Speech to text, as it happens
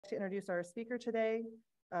to introduce our speaker today,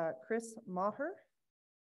 Chris Maher.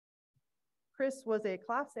 Chris was a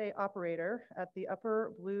Class A operator at the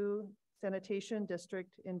Upper Blue Sanitation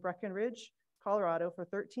District in Breckenridge, Colorado for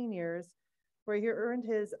 13 years, where he earned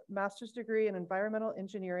his master's degree in environmental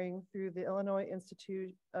engineering through the Illinois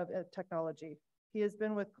Institute of Technology. He has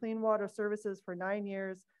been with Clean Water Services for 9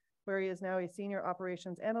 years, where he is now a senior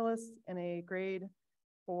operations analyst and a grade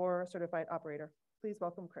 4 certified operator. Please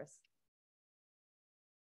welcome Chris.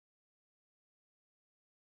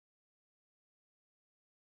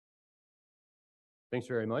 Thanks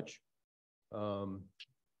very much.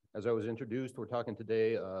 As I was introduced, we're talking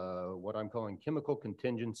today what I'm calling chemical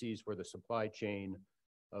contingencies for the supply chain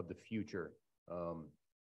of the future.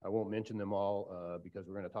 I won't mention them all because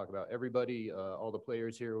we're going to talk about everybody, all the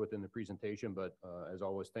players here within the presentation, but as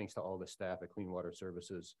always, thanks to all the staff at Clean Water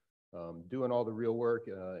Services doing all the real work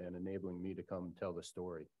and enabling me to come tell the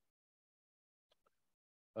story.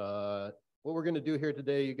 What we're going to do here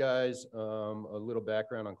today, you guys, a little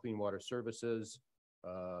background on Clean Water Services.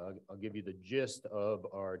 I'll give you the gist of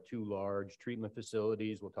our 2 large treatment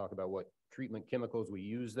facilities. We'll talk about what treatment chemicals we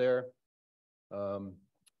use there.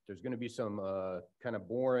 There's going to be some kind of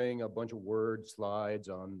boring, a bunch of word slides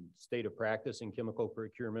on state of practice in chemical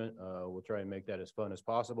procurement. We'll try and make that as fun as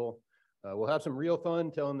possible. We'll have some real fun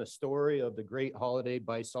telling the story of the great holiday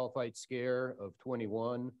bisulfite scare of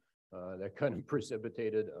 21 that kind of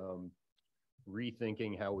precipitated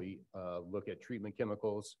rethinking how we look at treatment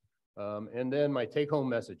chemicals. And then my take-home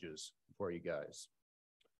messages for you guys.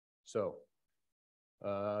 So,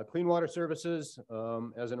 Clean Water Services,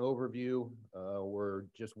 as an overview, we're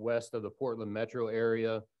just west of the Portland metro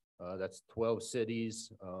area. That's 12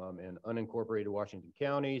 cities and unincorporated Washington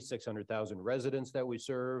County, 600,000 residents that we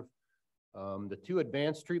serve. The 2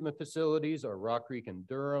 advanced treatment facilities are Rock Creek and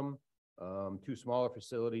Durham. 2 smaller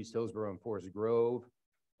facilities, Hillsborough and Forest Grove.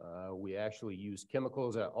 We actually use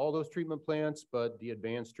chemicals at all those treatment plants, but the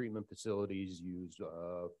advanced treatment facilities use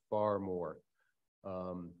far more.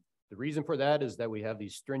 The reason for that is that we have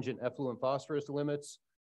these stringent effluent phosphorus limits,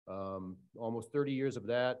 almost 30 years of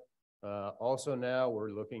that. Also now we're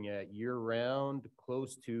looking at year-round,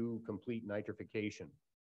 close to complete nitrification.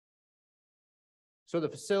 So the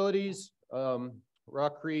facilities,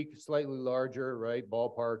 Rock Creek, slightly larger, right?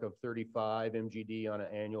 Ballpark of 35 MGD on an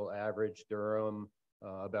annual average. Durham,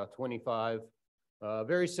 about 25.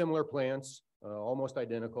 Very similar plants, almost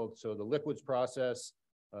identical. So the liquids process,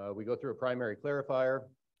 we go through a primary clarifier,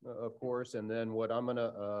 of course, and then what I'm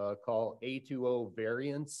gonna call A2O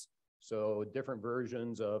variants. So different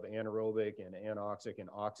versions of anaerobic and anoxic and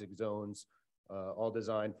oxic zones, all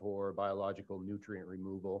designed for biological nutrient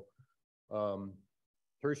removal.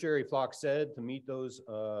 Tertiary floc sed to meet those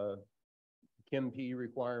Chem P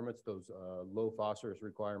requirements, those low phosphorus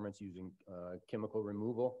requirements using chemical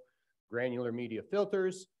removal, granular media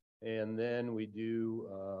filters, and then we do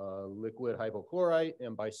liquid hypochlorite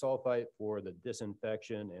and bisulfite for the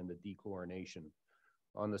disinfection and the dechlorination.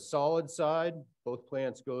 On the solid side, both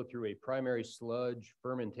plants go through a primary sludge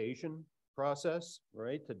fermentation process,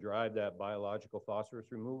 right, to drive that biological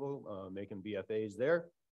phosphorus removal, making BFAs there.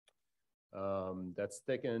 That's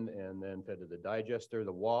thickened and then fed to the digester.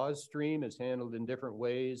 The WAS stream is handled in different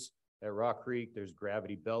ways. At Rock Creek, there's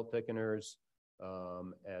gravity belt thickeners.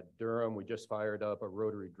 At Durham, we just fired up a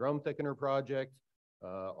rotary drum thickener project.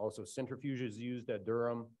 Also centrifuges used at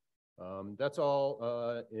Durham. That's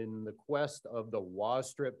all in the quest of the WAS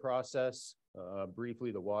strip process.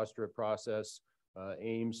 Briefly, the WAS strip process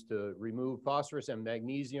aims to remove phosphorus and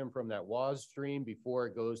magnesium from that WAS stream before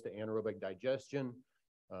it goes to anaerobic digestion.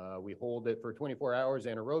 We hold it for 24 hours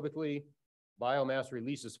anaerobically. Biomass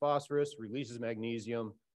releases phosphorus, releases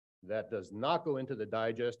magnesium. That does not go into the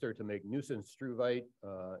digester to make nuisance struvite,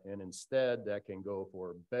 and instead that can go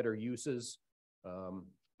for better uses.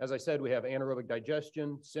 As I said, we have anaerobic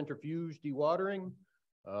digestion, centrifuge dewatering,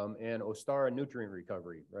 and Ostara nutrient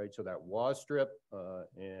recovery, right? So that WAS strip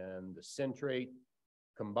and the centrate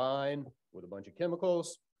combine with a bunch of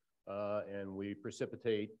chemicals, and we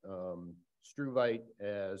precipitate struvite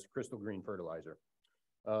as crystal green fertilizer.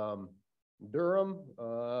 Durham,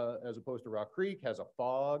 as opposed to Rock Creek, has a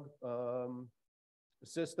fog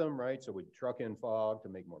system, right? So we truck in fog to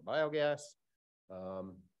make more biogas.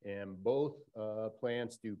 And both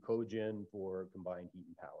plants do cogen for combined heat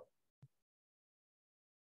and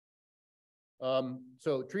power.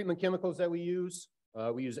 So treatment chemicals that we use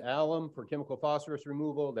alum for chemical phosphorus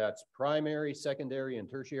removal. That's primary, secondary, and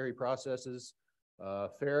tertiary processes.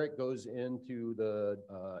 Ferric goes into the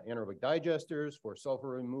anaerobic digesters for sulfur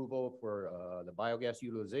removal for the biogas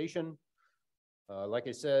utilization. Like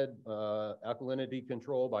I said, alkalinity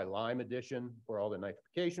control by lime addition for all the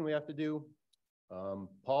nitrification we have to do.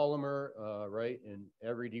 Polymer, right, in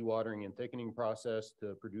every dewatering and thickening process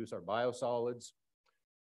to produce our biosolids.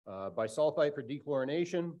 Bisulfite for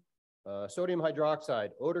dechlorination. Sodium hydroxide,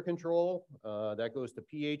 odor control, that goes to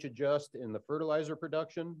pH adjust in the fertilizer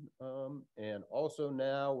production. And also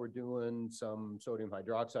now we're doing some sodium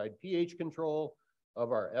hydroxide pH control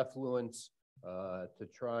of our effluents to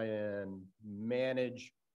try and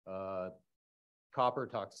manage copper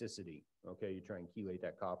toxicity. Okay, you try and chelate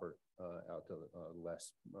that copper out to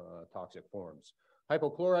less toxic forms.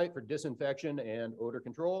 Hypochlorite for disinfection and odor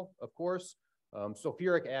control, of course.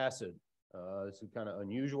 Sulfuric acid. This is kind of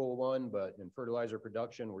unusual one, but in fertilizer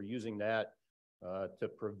production, we're using that to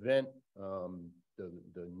prevent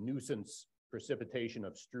the nuisance precipitation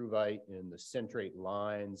of struvite in the centrate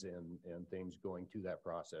lines and things going to that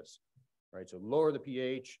process. Right, so lower the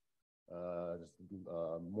pH,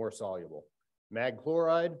 more soluble. Mag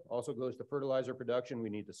chloride also goes to fertilizer production. We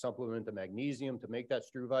need to supplement the magnesium to make that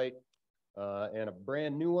struvite. And a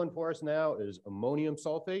brand new one for us now is ammonium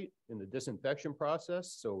sulfate in the disinfection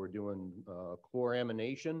process. So we're doing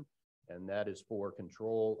chloramination, and that is for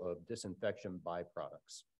control of disinfection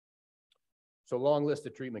byproducts. So long list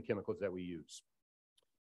of treatment chemicals that we use.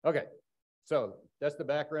 Okay, so that's the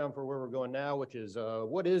background for where we're going now, which is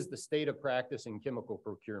what is the state of practice in chemical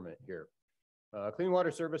procurement here? Clean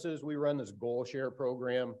Water Services, we run this goal share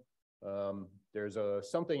program. There's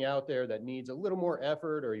something out there that needs a little more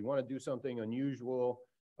effort, or you want to do something unusual,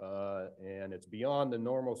 and it's beyond the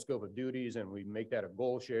normal scope of duties, and we make that a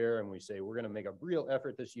goal share, and we say we're going to make a real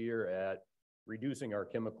effort this year at reducing our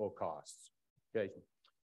chemical costs. Okay,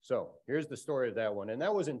 so here's the story of that one, and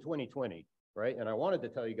that was in 2020, right? And I wanted to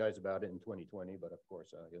tell you guys about it in 2020, but of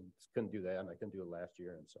course I couldn't do that, and I couldn't do it last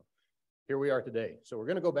year, and so here we are today. So we're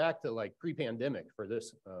going to go back to like pre-pandemic for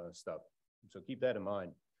this stuff, so keep that in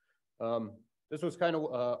mind. This was kind of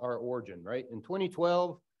our origin, right? In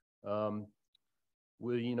 2012,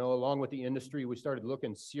 we, along with the industry, we started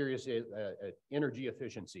looking seriously at energy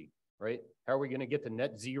efficiency, right? How are we going to get to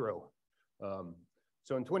net zero?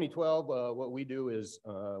 So in 2012, what we do is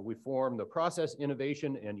we form the Process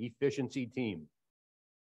Innovation and Efficiency Team.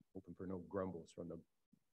 Hoping for no grumbles from the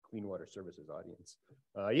Clean Water Services audience.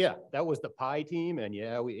 Yeah, that was the pie team, and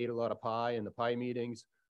yeah, we ate a lot of pie in the pie meetings.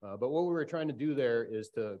 But what we were trying to do there is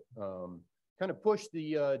to kind of push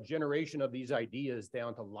the generation of these ideas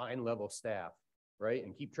down to line level staff, right?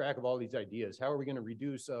 And keep track of all these ideas. How are we going to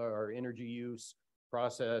reduce our energy use,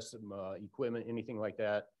 process, equipment, anything like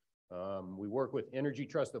that? We work with Energy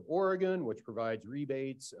Trust of Oregon, which provides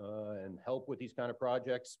rebates and help with these kind of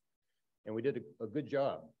projects. And we did a good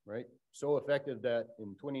job, right? So effective that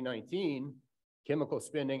in 2019, chemical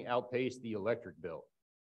spending outpaced the electric bill.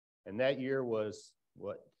 And that year was,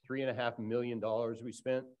 what, $3.5 million we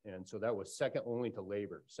spent. And so that was second only to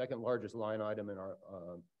labor, second largest line item in our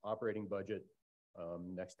operating budget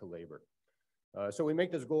next to labor. So we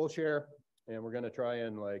make this goal share, and we're going to try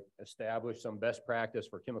and establish some best practice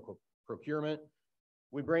for chemical procurement.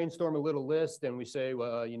 We brainstorm a little list and we say,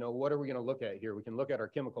 well, what are we going to look at here? We can look at our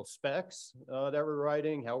chemical specs that we're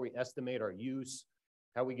writing, how we estimate our use,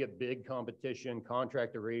 how we get bid competition,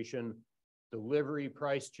 contract duration, delivery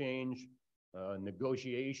price change,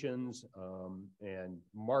 negotiations, and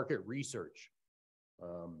market research.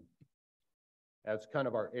 That's kind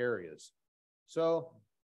of our areas. So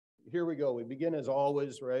here we go. We begin as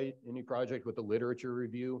always, right? Any project with a literature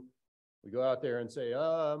review. We go out there and say,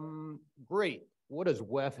 great. What does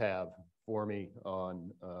WEF have for me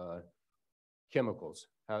on chemicals,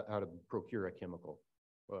 how to procure a chemical?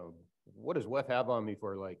 What does WEF have on me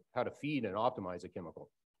for how to feed and optimize a chemical?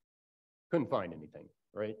 Couldn't find anything,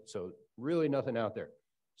 right? So really nothing out there.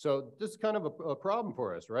 So this is kind of a problem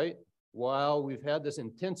for us, right? While we've had this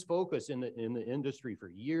intense focus in the industry for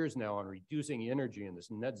years now on reducing energy and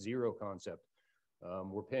this net zero concept,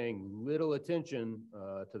 we're paying little attention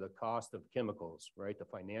to the cost of chemicals, right? The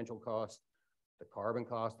financial cost, the carbon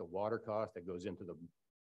cost, the water cost that goes into the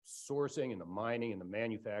sourcing and the mining and the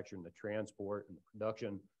manufacture and the transport and the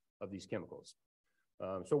production of these chemicals.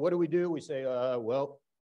 So what do? We say, well,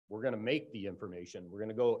 we're going to make the information. We're going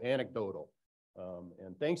to go anecdotal.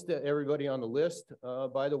 And thanks to everybody on the list,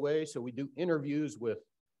 by the way. So we do interviews with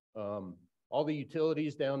all the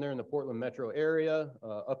utilities down there in the Portland metro area,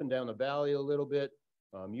 up and down the valley a little bit.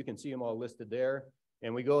 You can see them all listed there.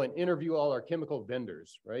 And we go and interview all our chemical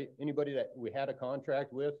vendors, right? Anybody that we had a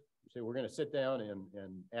contract with, we say, we're going to sit down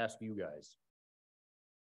and ask you guys.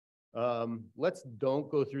 Let's don't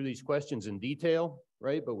go through these questions in detail,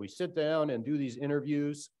 right? But we sit down and do these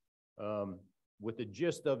interviews with the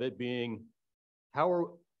gist of it being,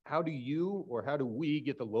 how do you or how do we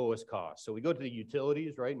get the lowest cost? So we go to the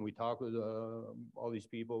utilities, right? And we talk with all these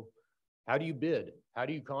people. How do you bid? How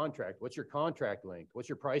do you contract? What's your contract length? What's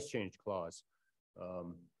your price change clause?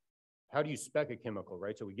 How do you spec a chemical,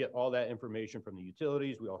 right? So we get all that information from the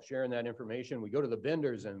utilities. We all share in that information. We go to the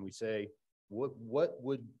vendors and we say, what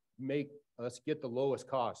would make us get the lowest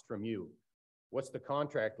cost from you? What's the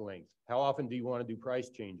contract length? How often do you want to do price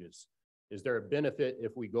changes? Is there a benefit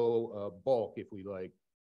if we go bulk, if we like,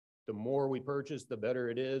 the more we purchase, the better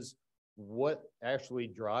it is? What actually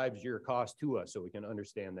drives your cost to us so we can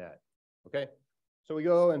understand that? Okay, so we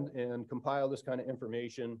go and compile this kind of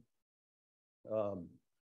information.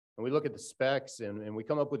 And we look at the specs and we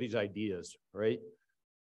come up with these ideas, right?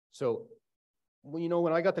 So, well, you know,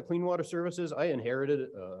 when I got the Clean Water Services, I inherited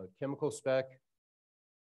a chemical spec.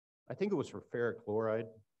 I think it was for ferric chloride.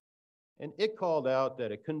 And it called out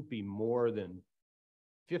that it couldn't be more than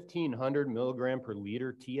 1,500 milligram per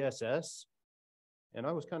liter TSS. And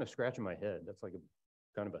I was kind of scratching my head. That's like a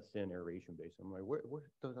kind of a thin aeration base. I'm like,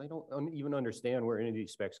 I don't even understand where any of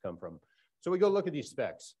these specs come from. So we go look at these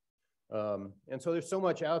specs. And so there's so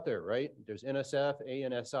much out there, right? There's NSF,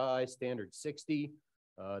 ANSI, Standard 60.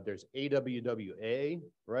 There's AWWA,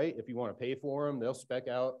 right? If you want to pay for them, they'll spec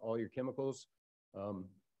out all your chemicals.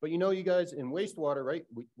 But you know, you guys in wastewater, right?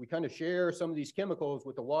 We kind of share some of these chemicals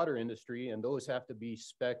with the water industry, and those have to be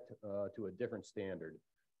spec'd to a different standard.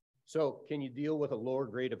 So can you deal with a lower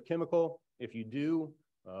grade of chemical? If you do,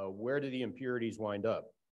 where do the impurities wind up,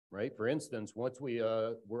 right? For instance, once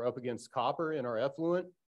we're up against copper in our effluent,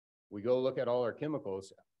 we go look at all our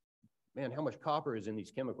chemicals. Man, how much copper is in these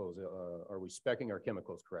chemicals? Are we speccing our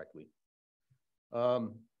chemicals correctly?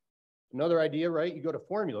 Another idea, right? You go to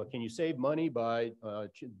formula. Can you save money by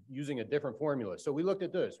using a different formula? So we looked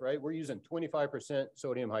at this, right? We're using 25%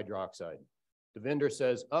 sodium hydroxide. The vendor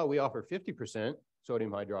says, oh, we offer 50%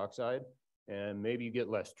 sodium hydroxide, and maybe you get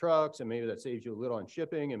less trucks, and maybe that saves you a little on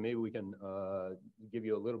shipping, and maybe we can give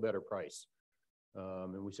you a little better price.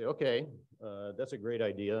 And we say, okay, that's a great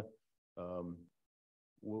idea.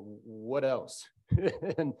 What else?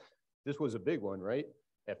 And this was a big one, right?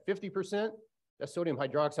 At 50%, that sodium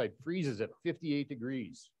hydroxide freezes at 58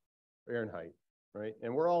 degrees Fahrenheit, right?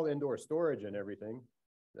 And we're all indoor storage and everything.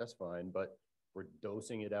 That's fine, but we're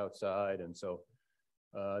dosing it outside. And so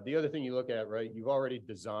the other thing you look at, right, you've already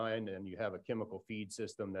designed and you have a chemical feed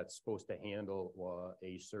system that's supposed to handle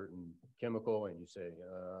a certain chemical, and you say,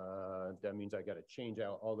 that means I got to change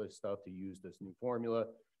out all this stuff to use this new formula.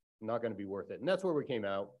 Not going to be worth it. And that's where we came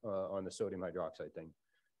out on the sodium hydroxide thing.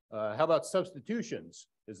 How about substitutions?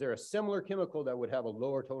 Is there a similar chemical that would have a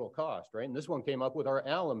lower total cost, right? And this one came up with our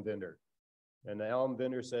alum vendor. And the alum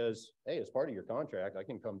vendor says, hey, as part of your contract, I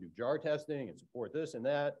can come do jar testing and support this and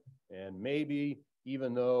that. And maybe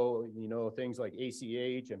even though, you know, things like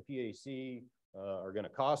ACH and PAC are going to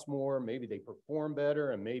cost more, maybe they perform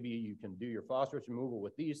better, and maybe you can do your phosphorus removal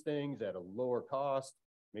with these things at a lower cost.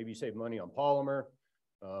 Maybe you save money on polymer.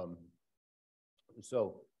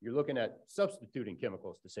 So you're looking at substituting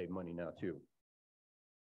chemicals to save money now too.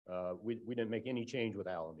 We didn't make any change with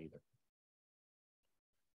alum either.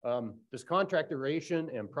 This contract duration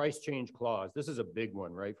and price change clause, this is a big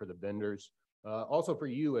one, right, for the vendors. Also for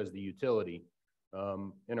you as the utility.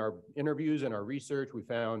 In our interviews and our research, we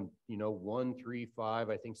found, you know, 1, 3, 5,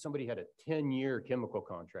 I think somebody had a 10-year chemical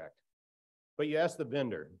contract. But you ask the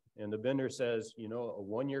vendor, and the vendor says, you know, a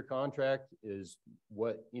 1-year contract is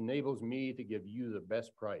what enables me to give you the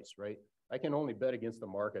best price, right? I can only bet against the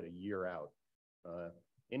market a year out.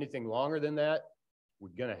 Anything longer than that, we're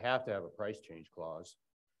going to have a price change clause.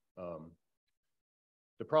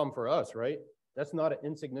 The problem for us, right? That's not an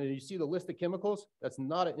insignificant, you see the list of chemicals? That's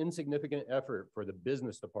not an insignificant effort for the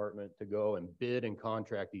business department to go and bid and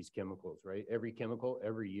contract these chemicals, right? Every chemical,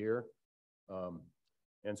 every year.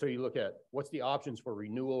 And so you look at what's the options for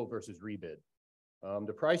renewal versus rebid.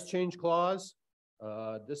 The price change clause,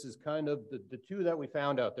 this is kind of the two that we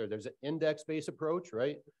found out there. There's an index-based approach,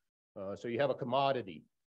 right? So you have a commodity,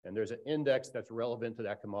 and there's an index that's relevant to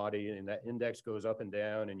that commodity, and that index goes up and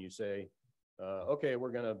down, and you say, okay,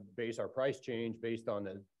 we're going to base our price change based on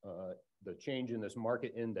the change in this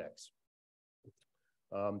market index.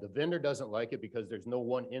 The vendor doesn't like it because there's no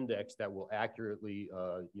one index that will accurately,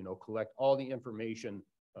 you know, collect all the information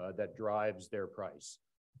that drives their price.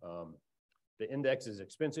 The index is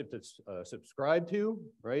expensive to subscribe to,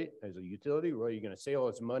 right? As a utility, well, you're going to save all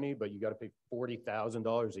this money, but you got to pay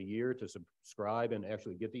 $40,000 a year to subscribe and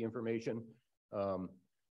actually get the information.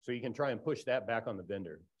 So you can try and push that back on the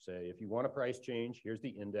vendor. Say, if you want a price change, here's the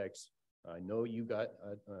index. I know you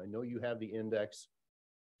have the index.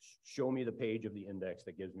 show me the page of the index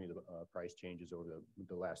that gives me the price changes over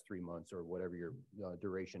the last 3 months or whatever your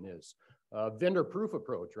duration is. Vendor proof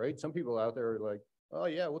approach, right? Some people out there are like, oh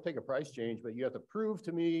yeah, we'll take a price change, but you have to prove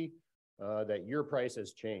to me that your price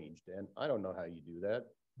has changed. And I don't know how you do that.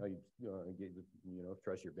 How you,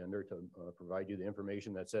 trust your vendor to provide you the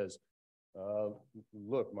information that says,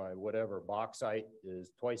 look, my whatever bauxite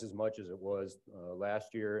is twice as much as it was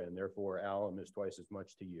last year, and therefore alum is twice as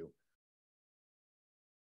much to you.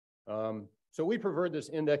 So we preferred this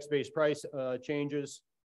index-based price changes.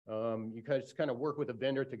 You guys kind of work with a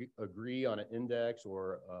vendor to agree on an index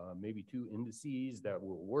or maybe 2 indices that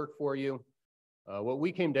will work for you. What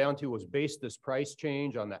we came down to was base this price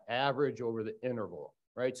change on the average over the interval,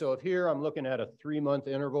 right? So if here I'm looking at a 3-month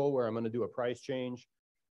interval where I'm going to do a price change,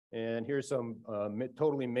 and here's some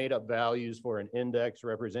totally made up values for an index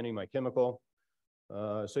representing my chemical.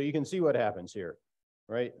 So you can see what happens here,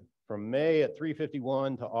 right? From May at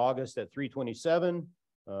 351 to August at 327.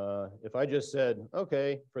 If I just said,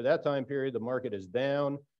 okay, for that time period, the market is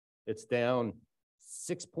down, it's down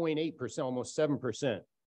 6.8%, almost 7%,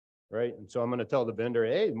 right? And so I'm going to tell the vendor,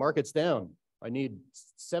 hey, the market's down. I need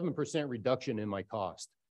 7% reduction in my cost.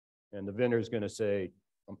 And the vendor is going to say,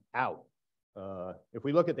 I'm out. If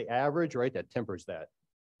we look at the average, right, that tempers that,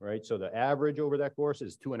 right? So the average over that course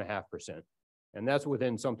is 2.5%. And that's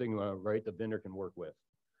within something, right, the vendor can work with.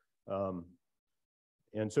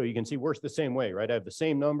 And so you can see we're the same way, right? I have the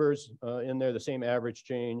same numbers in there, the same average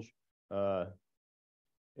change. That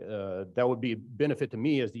would be a benefit to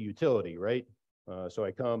me as the utility, right? So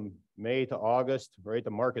I come May to August, right?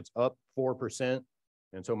 The market's up 4%.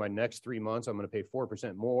 And so my next 3 months, I'm going to pay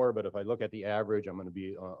 4% more. But if I look at the average, I'm going to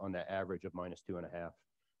be on that average of minus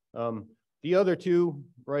 2.5. The other two,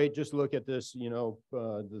 right? Just look at this,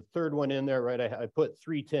 the third one in there, right? I put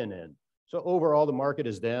 310 in. So overall, the market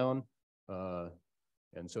is down.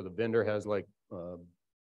 And so the vendor has like, an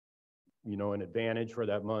advantage for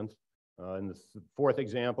that month. And the fourth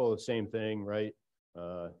example, the same thing, right?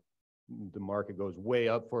 The market goes way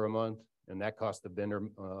up for a month, and that costs the vendor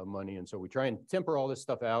money. And so we try and temper all this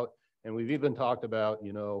stuff out. And we've even talked about,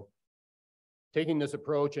 taking this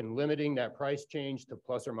approach and limiting that price change to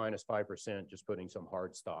plus or minus 5%, just putting some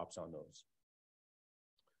hard stops on those.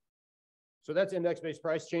 So that's index-based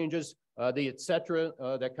price changes. The et cetera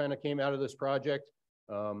that kind of came out of this project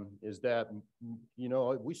is that,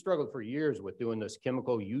 we struggled for years with doing this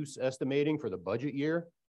chemical use estimating for the budget year.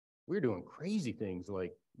 We were doing crazy things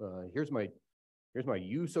like, here's my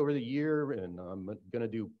use over the year, and I'm going to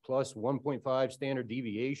do plus 1.5 standard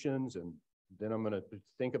deviations, and then I'm going to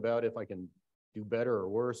think about if I can do better or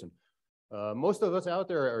worse. And most of us out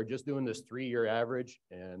there are just doing this 3-year average.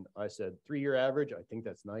 And I said, 3-year average, I think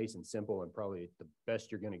that's nice and simple and probably the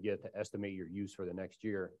best you're going to get to estimate your use for the next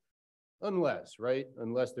year. Unless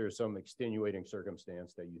there's some extenuating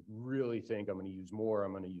circumstance that you really think I'm going to use more,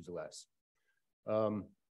 I'm going to use less.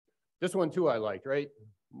 This one too I liked, right?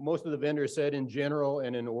 Most of the vendors said in general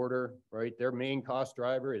and in order, right? Their main cost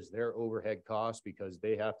driver is their overhead cost because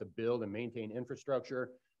they have to build and maintain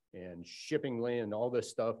infrastructure and shipping land and all this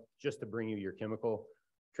stuff just to bring you your chemical.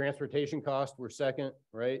 Transportation costs were second,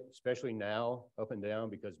 right? Especially now, up and down,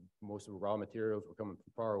 because most of the raw materials were coming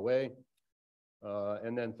from far away.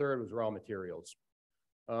 And then third was raw materials.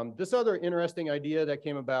 This other interesting idea that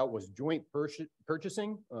came about was joint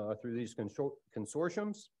purchasing through these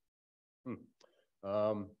consortiums.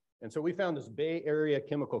 And so we found this Bay Area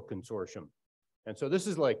Chemical Consortium. And so this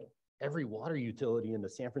is like every water utility in the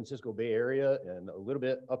San Francisco Bay Area and a little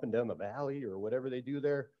bit up and down the valley or whatever they do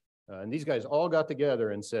there. And these guys all got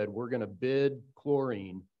together and said, we're going to bid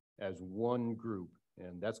chlorine as one group.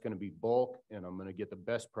 And that's going to be bulk, and I'm going to get the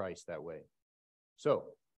best price that way. So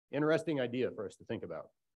interesting idea for us to think about.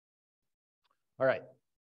 All right.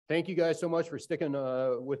 Thank you guys so much for sticking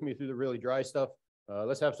with me through the really dry stuff.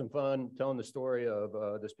 Let's have some fun telling the story of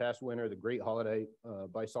this past winter, the great holiday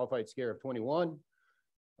bisulfite scare of 21.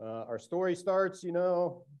 Our story starts,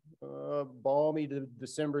 balmy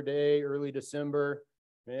December day, early December.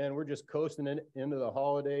 Man, we're just coasting into the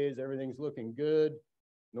holidays. Everything's looking good.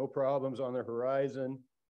 No problems on the horizon.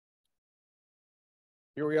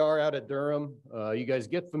 Here we are out at Durham. You guys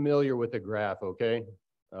get familiar with the graph, okay?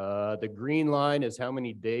 The green line is how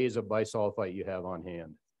many days of bisulfite you have on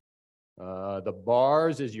hand. The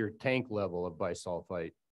bars is your tank level of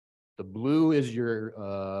bisulfite. The blue is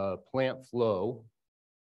your plant flow.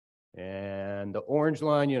 And the orange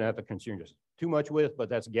line, you don't have to concern yourself too much with, but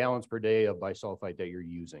that's gallons per day of bisulfite that you're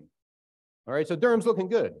using. All right, so Durham's looking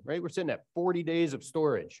good, right? We're sitting at 40 days of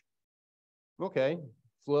storage. Okay,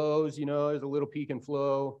 flows, there's a little peak in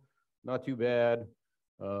flow, not too bad.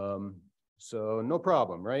 So no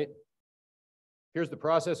problem, right? Here's the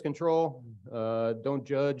process control. Don't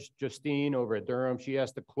judge Justine over at Durham. She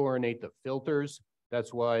has to chlorinate the filters.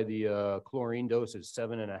 That's why the chlorine dose is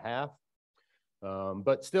 7.5.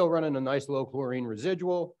 But still running a nice low chlorine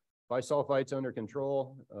residual. Bisulfite's under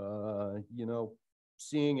control. You know,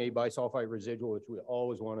 seeing a bisulfite residual, which we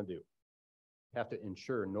always want to do. Have to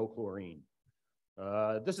ensure no chlorine.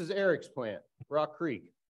 This is Eric's plant, Rock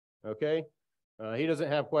Creek. Okay. He doesn't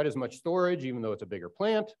have quite as much storage, even though it's a bigger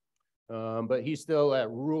plant. But he's still at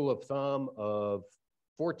rule of thumb of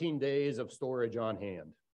 14 days of storage on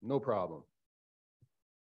hand. No problem.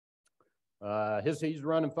 He's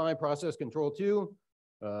running fine process control too,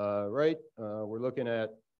 right? We're looking at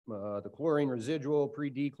the chlorine residual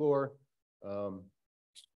pre-dechlor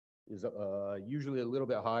is usually a little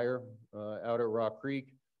bit higher out at Rock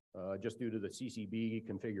Creek, just due to the CCB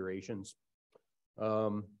configurations.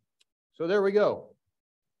 So there we go.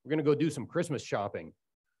 We're gonna go do some Christmas shopping.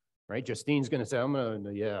 Right, Justine's gonna say, I'm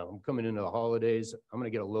coming into the holidays. I'm gonna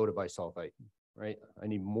get a load of bisulfite, right? I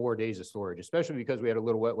need more days of storage, especially because we had a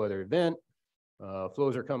little wet weather event.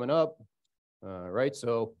 Flows are coming up, right?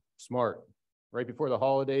 So smart. Right before the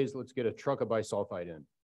holidays, let's get a truck of bisulfite in.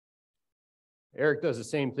 Eric does the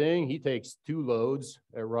same thing. He takes 2 loads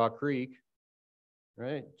at Rock Creek,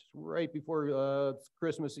 right? Just right before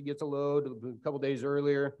Christmas, he gets a load a couple days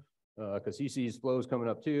earlier because he sees flows coming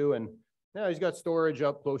up too. And now he's got storage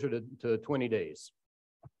up closer to 20 days.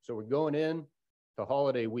 So we're going in to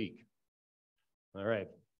holiday week. All right,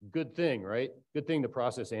 good thing, right? Good thing the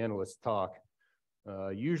process analysts talk.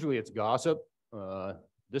 Usually it's gossip.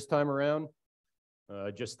 This time around,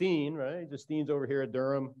 Justine, right? Justine's over here at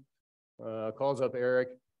Durham, calls up Eric.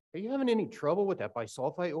 Are you having any trouble with that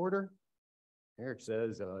bisulfite order? Eric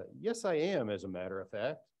says, yes, I am, as a matter of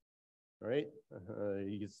fact. Right?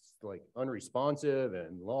 He's like unresponsive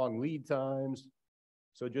and long lead times.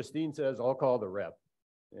 So Justine says, I'll call the rep.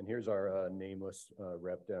 And here's our nameless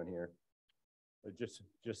rep down here.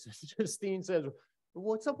 Justine says,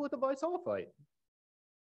 what's up with the bisulfite?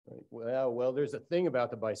 Right. Well, there's a thing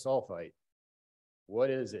about the bisulfite.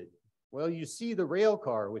 What is it? Well, you see the rail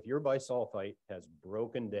car with your bisulfite has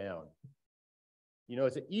broken down. You know,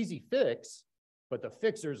 it's an easy fix, but the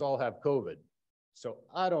fixers all have COVID. So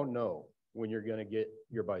I don't know when you're going to get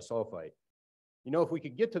your bisulfite. You know, if we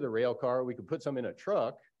could get to the rail car, we could put some in a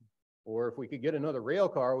truck, or if we could get another rail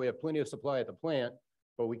car, we have plenty of supply at the plant,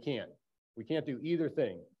 but we can't. We can't do either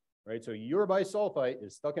thing, right? So your bisulfite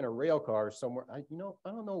is stuck in a rail car somewhere. I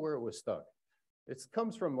don't know where it was stuck. It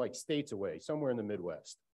comes from like states away, somewhere in the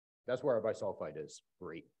Midwest. That's where our bisulfite is.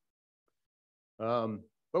 Great. But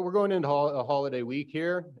we're going into a holiday week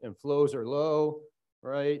here, and flows are low,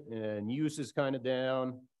 right? And use is kind of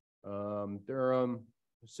down. Durham,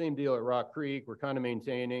 same deal at Rock Creek. We're kind of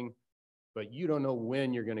maintaining, but you don't know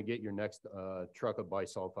when you're going to get your next truck of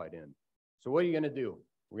bisulfite in. So what are you going to do?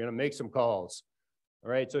 We're going to make some calls.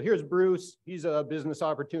 All right, so here's Bruce. He's business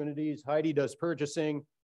opportunities. Heidi does purchasing.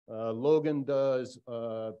 Logan does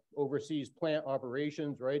oversees plant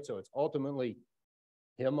operations, right? So it's ultimately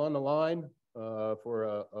him on the line for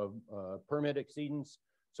a permit exceedance.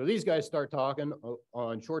 So these guys start talking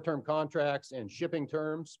on short-term contracts and shipping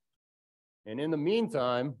terms. And in the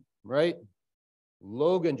meantime, right,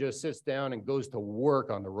 Logan just sits down and goes to work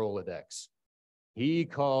on the Rolodex. He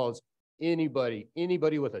calls anybody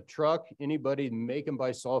with a truck, anybody making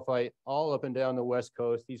bisulfite all up and down the West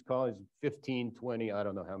Coast. He's calling 15, 20, I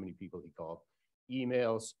don't know how many people he called,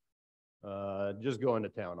 emails, just going to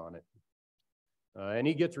town on it. And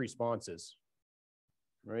he gets responses,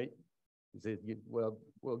 right? He said, well,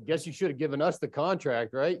 guess you should have given us the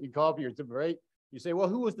contract, right? You call up your, right? You say, well,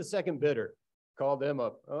 who was the second bidder? Call them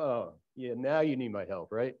up. Oh, yeah, now you need my help,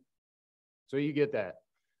 right? So you get that.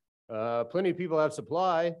 Plenty of people have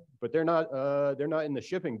supply, but they're not in the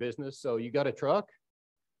shipping business. So you got a truck?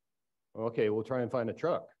 Okay, we'll try and find a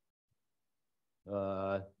truck.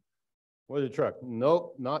 What's a truck?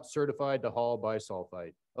 Nope, not certified to haul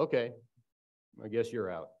bisulfite. Okay, I guess you're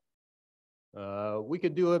out. We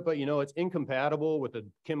could do it, but you know, it's incompatible with the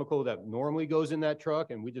chemical that normally goes in that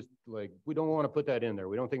truck. And we just we don't want to put that in there.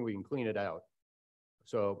 We don't think we can clean it out.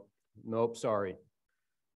 So nope, sorry.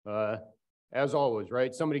 As always,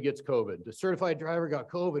 right? Somebody gets COVID. The certified driver got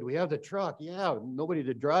COVID. We have the truck. Yeah, nobody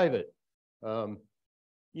to drive it. You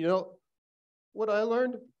know, what I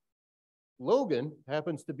learned, Logan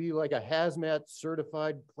happens to be like a hazmat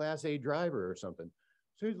certified Class A driver or something.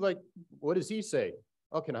 So he's like, what does he say?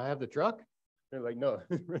 Oh, can I have the truck? They're like, no,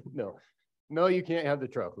 no, you can't have the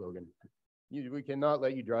truck, Logan. We cannot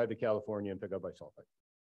let you drive to California and pick up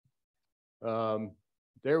bisulfite.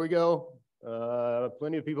 There we go.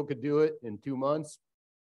 Plenty of people could do it in 2 months.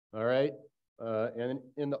 All right. And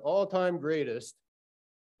in the all-time greatest,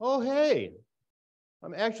 oh, hey,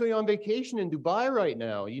 I'm actually on vacation in Dubai right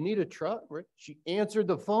now. You need a truck? She answered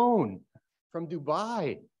the phone from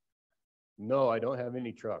Dubai. No, I don't have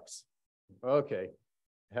any trucks. Okay.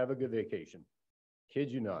 Have a good vacation. Kid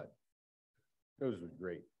you not. Those were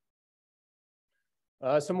great.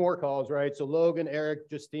 Some more calls, right? So Logan, Eric,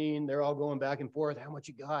 Justine, they're all going back and forth. How much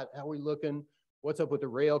you got? How are we looking? What's up with the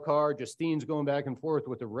rail car? Justine's going back and forth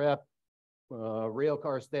with the rep, rail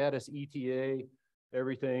car status, ETA,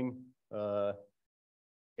 everything.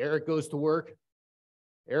 Eric goes to work.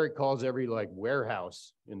 Eric calls every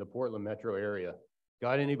warehouse in the Portland metro area.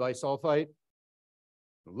 Got any bisulfite?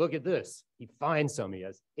 Look at this. He finds some. He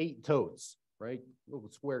has 8 totes, right? Little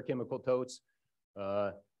square chemical totes.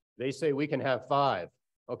 They say we can have 5.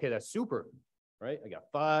 Okay, that's super, right? I got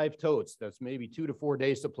 5 totes. That's maybe 2 to 4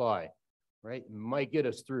 days supply, right? Might get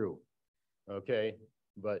us through. Okay,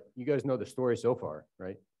 but you guys know the story so far,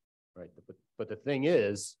 right? Right. But the thing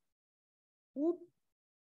is, whoop,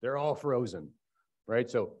 they're all frozen, right?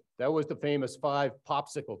 So that was the famous 5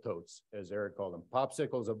 popsicle totes, as Eric called them,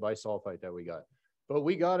 popsicles of bisulfite that we got. But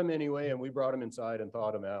we got them anyway, and we brought them inside and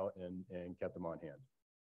thawed them out and kept them on hand.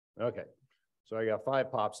 Okay, so I got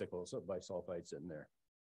 5 popsicles of bisulfite sitting there.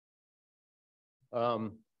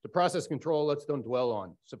 The process control, let's don't dwell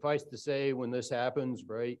on. Suffice to say, when this happens,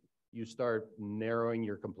 right, you start narrowing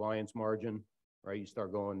your compliance margin, right? You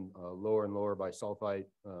start going lower and lower bisulfite,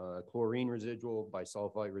 chlorine residual,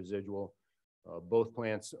 bisulfite residual. Both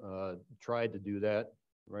plants tried to do that,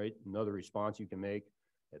 right? Another response you can make,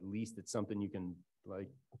 at least it's something you can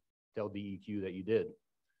tell DEQ that you did.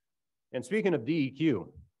 And speaking of DEQ,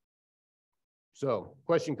 so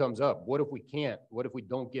question comes up, what if we can't? What if we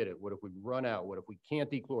don't get it? What if we run out? What if we can't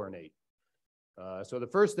dechlorinate? So the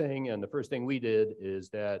first thing we did is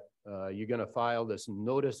that you're gonna file this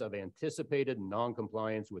notice of anticipated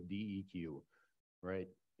non-compliance with DEQ, right?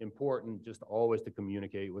 Important just always to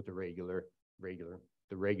communicate with the regulator,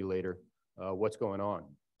 what's going on.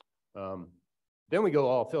 Then we go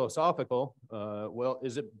all philosophical. Well,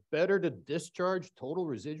 is it better to discharge total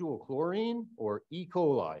residual chlorine or E.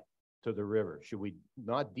 coli to the river? Should we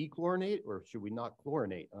not dechlorinate or should we not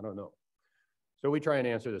chlorinate? I don't know. So we try and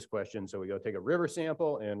answer this question. So we go take a river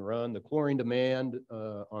sample and run the chlorine demand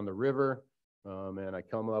on the river. And I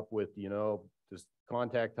come up with, just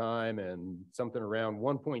contact time and something around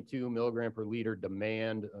 1.2 milligram per liter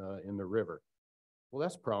demand in the river. Well,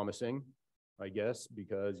 that's promising, I guess,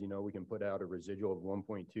 because, we can put out a residual of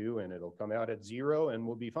 1.2 and it'll come out at 0 and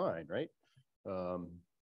we'll be fine, right?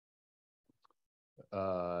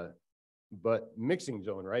 But mixing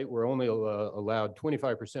zone, right? We're only allowed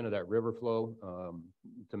 25% of that river flow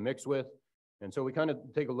to mix with. And so we kind of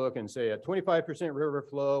take a look and say at 25% river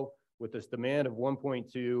flow with this demand of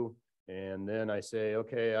 1.2, and then I say,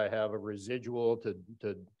 okay, I have a residual to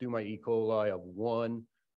do my E. coli of 1.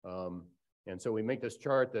 And so we make this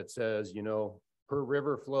chart that says, per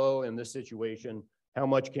river flow in this situation, how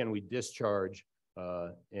much can we discharge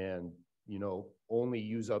and only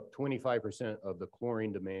use up 25% of the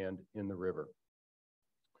chlorine demand in the river.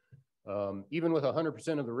 Even with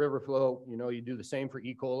 100% of the river flow, you do the same for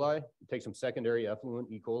E. coli. You take some secondary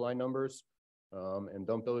effluent E. coli numbers and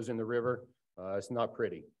dump those in the river. It's not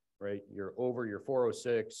pretty, right? You're over your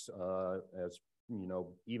 406 as,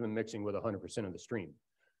 even mixing with 100% of the stream.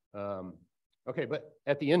 Okay, but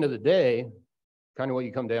at the end of the day, kind of what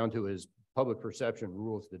you come down to is public perception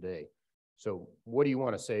rules the day. So what do you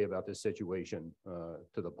want to say about this situation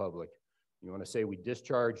to the public? You want to say we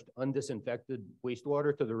discharged undisinfected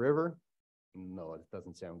wastewater to the river? No, it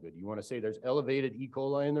doesn't sound good. You want to say there's elevated E.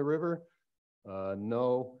 coli in the river?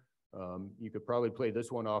 No. You could probably play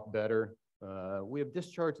this one off better. We have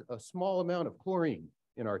discharged a small amount of chlorine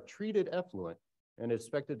in our treated effluent and it's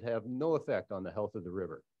expected to have no effect on the health of the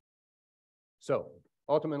river. So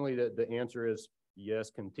ultimately the answer is yes,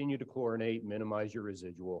 continue to chlorinate, minimize your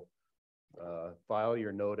residual. File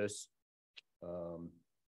your notice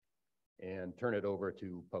and turn it over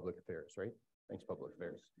to public affairs, right? Thanks, public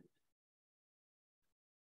affairs.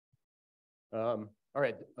 All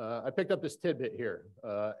right, I picked up this tidbit here,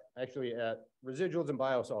 actually at Residuals and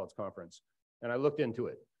Biosolids Conference, and I looked into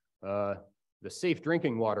it. The Safe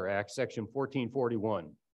Drinking Water Act, Section 1441.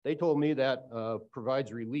 They told me that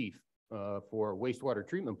provides relief for a wastewater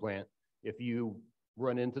treatment plant if you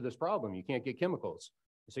run into this problem. You can't get chemicals.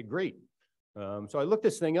 I said, great. So I looked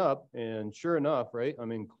this thing up and sure enough, right,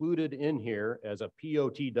 I'm included in here as a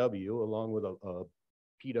POTW along with a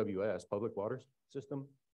PWS, Public Water System.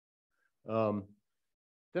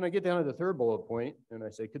 Then I get down to the third bullet point and I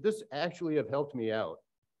say, could this actually have helped me out?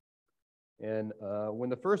 And when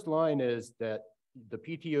the first line is that the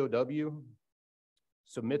PTOW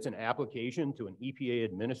submits an application to an EPA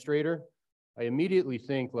administrator, I immediately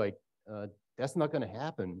think like, that's not going to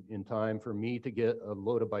happen in time for me to get a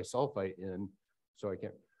load of bisulfite in, so I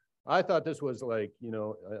can't. I thought this was like, you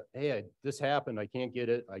know, hey, this happened, I can't get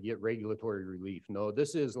it, I get regulatory relief. No,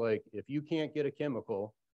 this is like, if you can't get a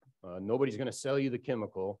chemical, nobody's going to sell you the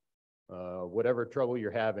chemical, whatever trouble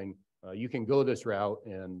you're having, you can go this route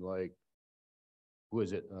and like, who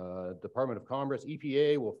is it? Department of Commerce,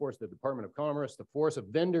 EPA will force the Department of Commerce to force a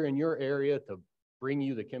vendor in your area to bring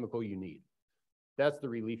you the chemical you need. That's the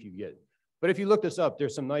relief you get. But if you look this up,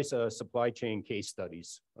 there's some nice supply chain case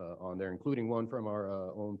studies on there, including one from our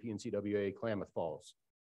own PNCWA Klamath Falls.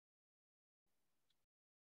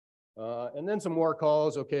 And then some more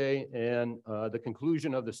calls, okay, and the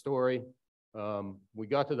conclusion of the story, we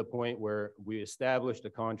got to the point where we established a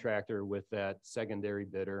contractor with that secondary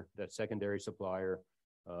bidder, that secondary supplier.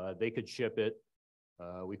 They could ship it.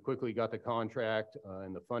 We quickly got the contract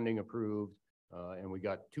and the funding approved, and we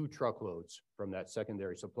got 2 truckloads from that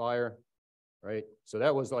secondary supplier, right? So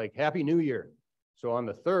that was like Happy New Year. So on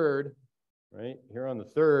the 3rd, right, here on the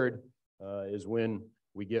 3rd is when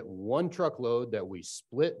we get 1 truckload that we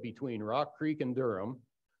split between Rock Creek and Durham,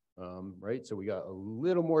 right? So we got a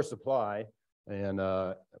little more supply, and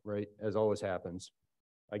right, as always happens,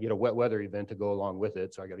 I get a wet weather event to go along with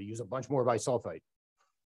it, so I got to use a bunch more bisulfite.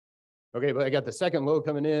 Okay, but I got the 2nd load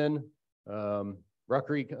coming in. Rock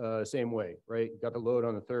Creek, same way, right? Got the load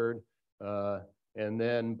on the 3rd. And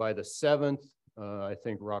then by the 7th, I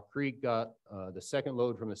think Rock Creek got the 2nd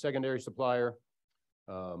load from the secondary supplier.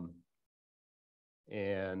 And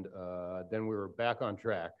then we were back on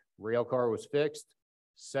track. Rail car was fixed.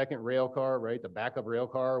 2nd rail car, right? The backup rail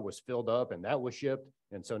car was filled up and that was shipped.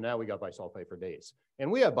 And so now we got bisulfite for days.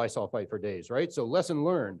 And we have bisulfite for days, right? So lesson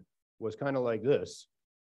learned was kind of like this,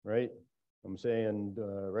 right? I'm saying,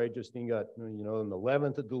 right, Justine got, you know, an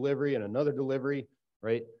 11th a delivery and another delivery,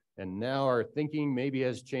 right? And now our thinking maybe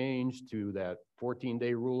has changed to that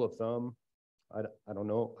 14-day rule of thumb. I don't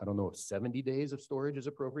know if 70 days of storage is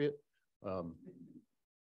appropriate,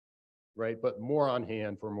 right? But more on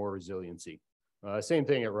hand for more resiliency. Same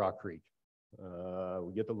thing at Rock Creek.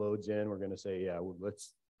 We get the loads in, we're going to say, yeah, well,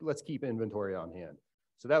 let's keep inventory on hand.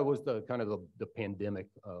 So that was the kind of the pandemic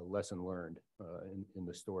lesson learned in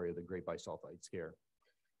the story of the Great Bisulfite Scare.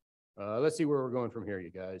 Let's see where we're going from here,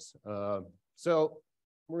 you guys. So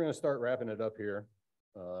we're going to start wrapping it up here,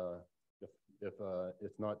 if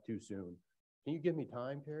it's not too soon. Can you give me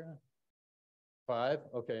time, Tara? 5?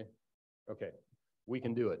 Okay. Okay. We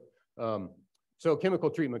can do it. So chemical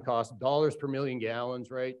treatment costs, dollars per million gallons,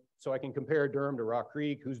 right? So I can compare Durham to Rock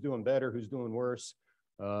Creek, who's doing better, who's doing worse.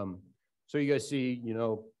 So you guys see, you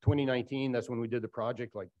know, 2019, that's when we did the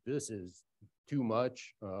project, like this is too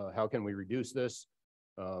much. How can we reduce this?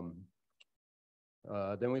 Then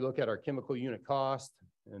we look at our chemical unit cost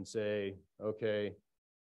and say, okay,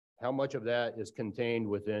 how much of that is contained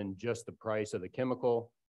within just the price of the chemical?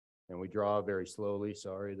 And we draw very slowly,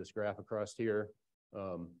 sorry, this graph across here.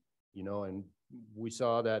 You know, and we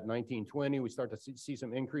saw that 1920, we start to see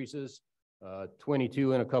some increases,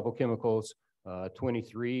 22 in a couple chemicals,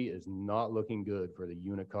 23 is not looking good for the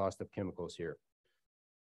unit cost of chemicals here.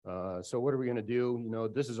 So what are we gonna do? You know,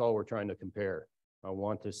 this is all we're trying to compare. I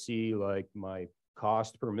want to see like my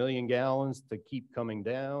cost per million gallons to keep coming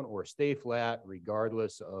down or stay flat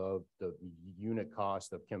regardless of the unit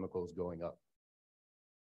cost of chemicals going up.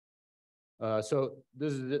 So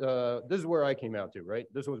this is where I came out to, right?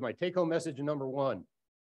 This was my take-home message number 1.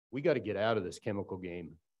 We got to get out of this chemical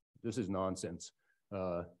game. This is nonsense,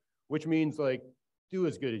 which means like do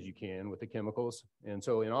as good as you can with the chemicals. And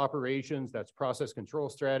so in operations, that's process control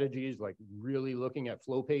strategies, like really looking at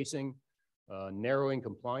flow pacing, narrowing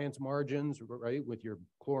compliance margins, right, with your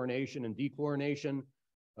chlorination and dechlorination.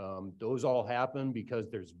 Those all happen because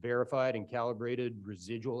there's verified and calibrated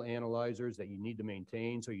residual analyzers that you need to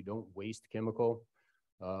maintain so you don't waste chemical.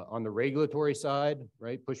 On the regulatory side,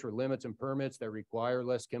 right, push for limits and permits that require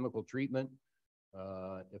less chemical treatment.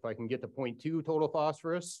 If I can get to 0.2 total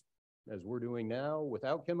phosphorus, as we're doing now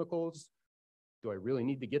without chemicals, do I really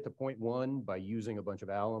need to get to 0.1 by using a bunch of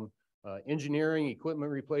alum? Engineering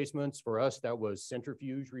equipment replacements, for us, that was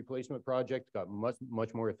centrifuge replacement project, got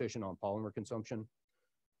much more efficient on polymer consumption.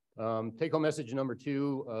 Take-home message number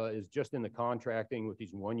 2 is just in the contracting with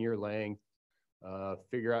these 1-year length,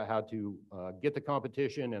 figure out how to get the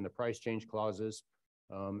competition and the price change clauses,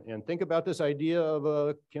 and think about this idea of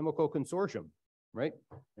a chemical consortium, right?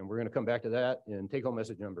 And we're going to come back to that in take-home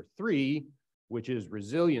message number 3, which is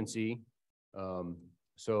resiliency.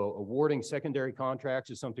 So awarding secondary contracts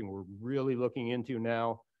is something we're really looking into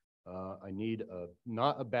now. I need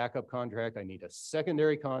not a backup contract. I need a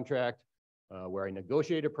secondary contract where I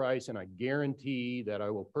negotiate a price and I guarantee that I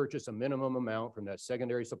will purchase a minimum amount from that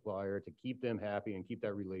secondary supplier to keep them happy and keep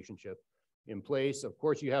that relationship in place. Of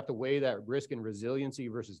course, you have to weigh that risk and resiliency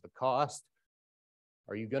versus the cost.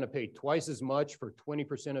 Are you going to pay twice as much for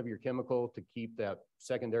 20% of your chemical to keep that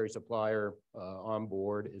secondary supplier on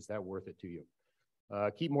board? Is that worth it to you?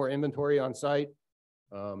 Keep more inventory on site,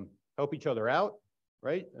 help each other out,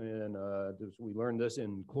 right? And we learned this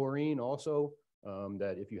in chlorine also,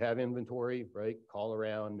 that if you have inventory, right, call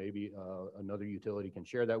around, maybe another utility can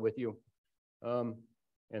share that with you.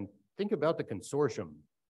 And think about the consortium.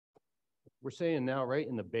 We're saying now, right,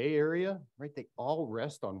 in the Bay Area, right, they all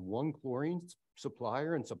rest on one chlorine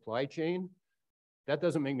supplier and supply chain. That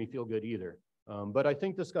doesn't make me feel good either. But I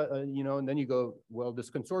think this got, you know, and then you go, well, this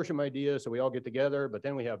consortium idea, so we all get together, but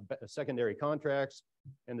then we have secondary contracts,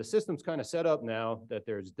 and the system's kind of set up now that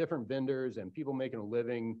there's different vendors and people making a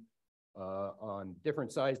living on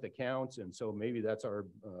different sized accounts, and so maybe that's our,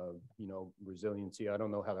 you know, resiliency. I don't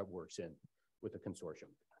know how that works in with the consortium.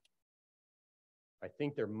 I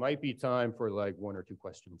think there might be time for like 1 or 2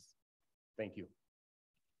 questions. Thank you.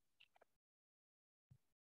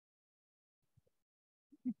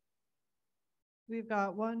 We've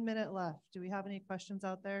got 1 minute left. Do we have any questions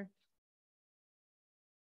out there?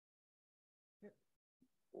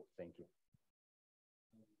 Oh, thank you.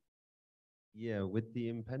 Yeah, with the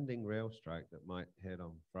impending rail strike that might hit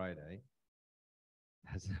on Friday,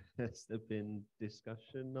 has there been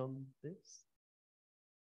discussion on this?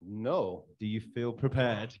 No. Do you feel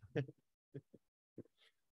prepared?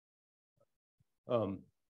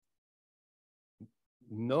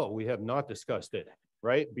 No, we have not discussed it,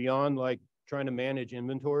 right? Beyond like trying to manage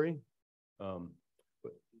inventory. But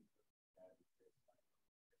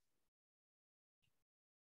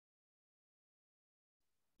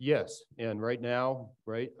yes, and right now,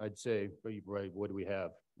 right, I'd say, right, what do we have?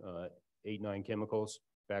 8, 9 chemicals,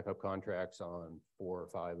 backup contracts on 4 or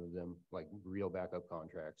 5 of them, like real backup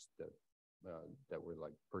contracts that that we're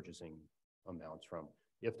like purchasing amounts from.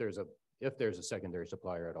 If there's a secondary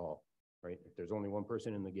supplier at all, right? If there's only one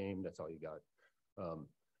person in the game, that's all you got.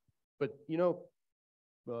 But you know,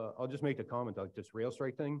 I'll just make the comment, like this rail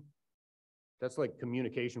strike thing, that's like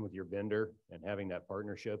communication with your vendor and having that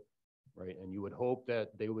partnership, right? And you would hope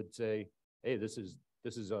that they would say, hey, this is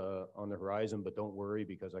on the horizon, but don't worry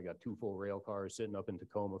because I got 2 full rail cars sitting up in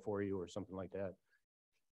Tacoma for you or something like that.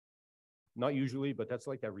 Not usually, but that's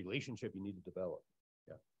like that relationship you need to develop.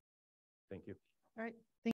 Yeah. Thank you. All right.